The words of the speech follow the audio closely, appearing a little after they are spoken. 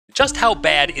Just how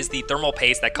bad is the thermal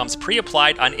paste that comes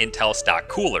pre-applied on Intel stock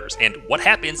coolers, and what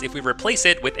happens if we replace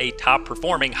it with a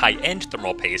top-performing high-end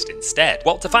thermal paste instead?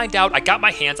 Well, to find out, I got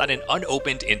my hands on an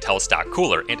unopened Intel stock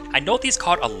cooler, and I know these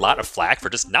caught a lot of flack for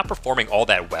just not performing all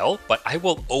that well, but I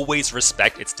will always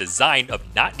respect its design of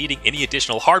not needing any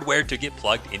additional hardware to get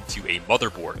plugged into a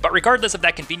motherboard. But regardless of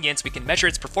that convenience, we can measure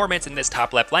its performance in this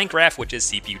top left line graph, which is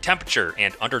CPU temperature,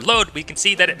 and under load, we can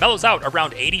see that it mellows out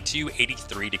around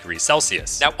 82-83 degrees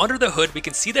Celsius. Now, under the hood, we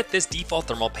can see that this default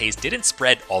thermal paste didn't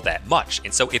spread all that much,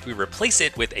 and so if we replace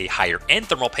it with a higher end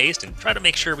thermal paste and try to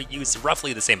make sure we use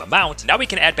roughly the same amount, now we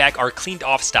can add back our cleaned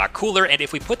off stock cooler, and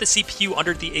if we put the CPU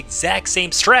under the exact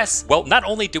same stress, well, not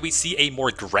only do we see a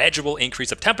more gradual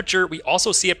increase of temperature, we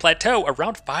also see a plateau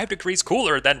around 5 degrees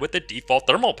cooler than with the default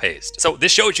thermal paste. So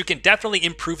this shows you can definitely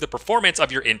improve the performance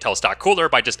of your Intel stock cooler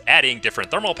by just adding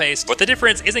different thermal paste, but the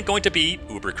difference isn't going to be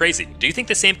uber crazy. Do you think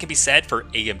the same can be said for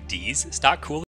AMD's stock cooler?